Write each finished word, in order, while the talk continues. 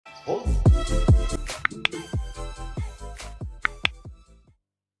Oh.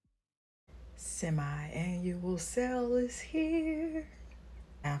 Semi-annual sale is here.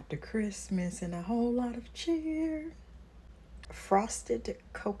 After Christmas and a whole lot of cheer. Frosted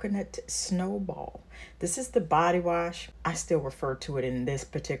Coconut Snowball. This is the body wash. I still refer to it in this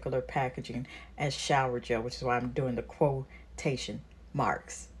particular packaging as shower gel, which is why I'm doing the quotation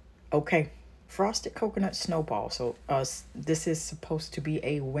marks. Okay. Frosted Coconut Snowball. So this is supposed to be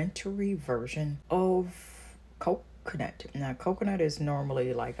a wintry version of coconut. Now, coconut is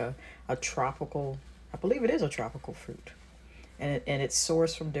normally like a tropical, I believe it is a tropical fruit. And it's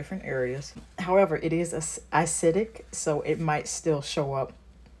sourced from different areas. However, it is acidic, so it might still show up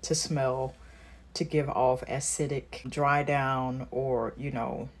to smell, to give off acidic dry down, or,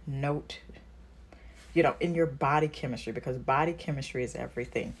 note, in your body chemistry, because body chemistry is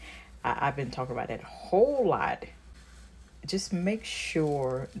everything. I've been talking about that a whole lot. Just make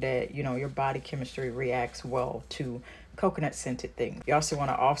sure that, your body chemistry reacts well to coconut scented things. You also want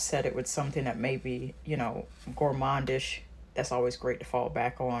to offset it with something that may be, gourmandish. That's always great to fall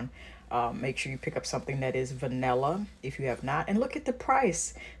back on. Make sure you pick up something that is vanilla if you have not. And look at the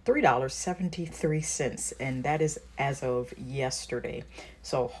price, $3.73. And that is as of yesterday.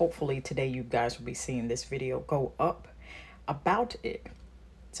 So hopefully today you guys will be seeing this video go up about it.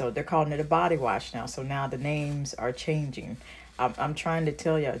 So they're calling it a body wash now. So now the names are changing. I'm trying to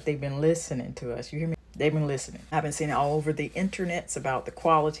tell you, they've been listening to us. You hear me? They've been listening. I've been seeing it all over the internets about the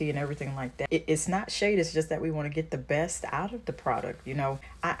quality and everything like that. It's not shade. It's just that we want to get the best out of the product.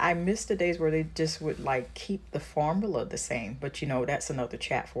 I miss the days where they just would keep the formula the same. But that's another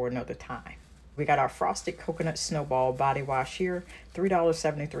chat for another time. We got our Frosted Coconut Snowball body wash here,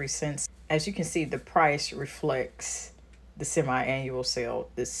 $3.73. As you can see, the price reflects the semi-annual sale,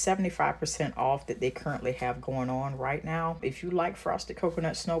 the 75% off that they currently have going on right now. If you like Frosted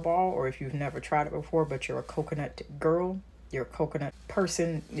Coconut Snowball, or if you've never tried it before but you're a coconut girl, you're a coconut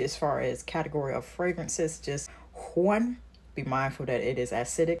person as far as category of fragrances, just one, be mindful that it is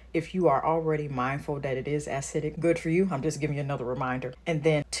acidic. If you are already mindful that it is acidic, good for you. I'm just giving you another reminder. And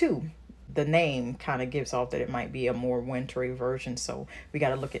then two, the name kind of gives off that it might be a more wintry version, so we got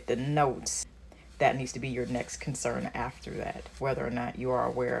to look at the notes. That needs to be your next concern after that, whether or not you are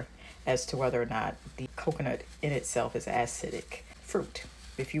aware as to whether or not the coconut in itself is acidic fruit,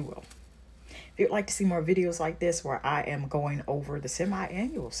 if you will. If you'd like to see more videos like this where I am going over the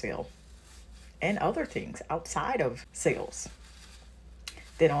semi-annual sale and other things outside of sales,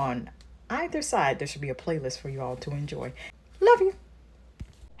 then on either side there should be a playlist for you all to enjoy. Love you.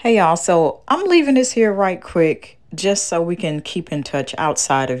 Hey y'all, so I'm leaving this here right quick just so we can keep in touch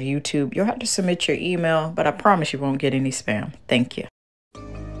outside of YouTube. You'll have to submit your email, but I promise you won't get any spam. Thank you.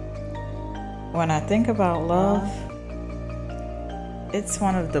 When I think about love, it's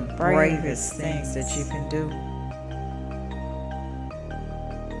one of the bravest things that you can do.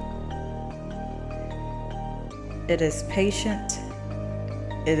 It is patient.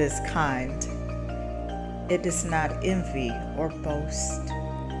 It is kind. It does not envy or boast.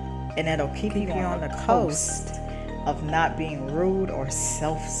 And it'll keep you on the coast of not being rude or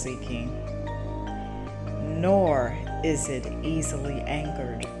self-seeking. Nor is it easily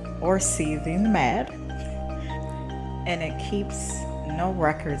angered or seething mad. And it keeps no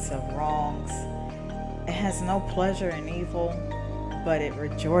records of wrongs. It has no pleasure in evil, but it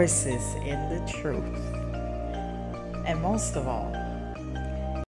rejoices in the truth. And most of all,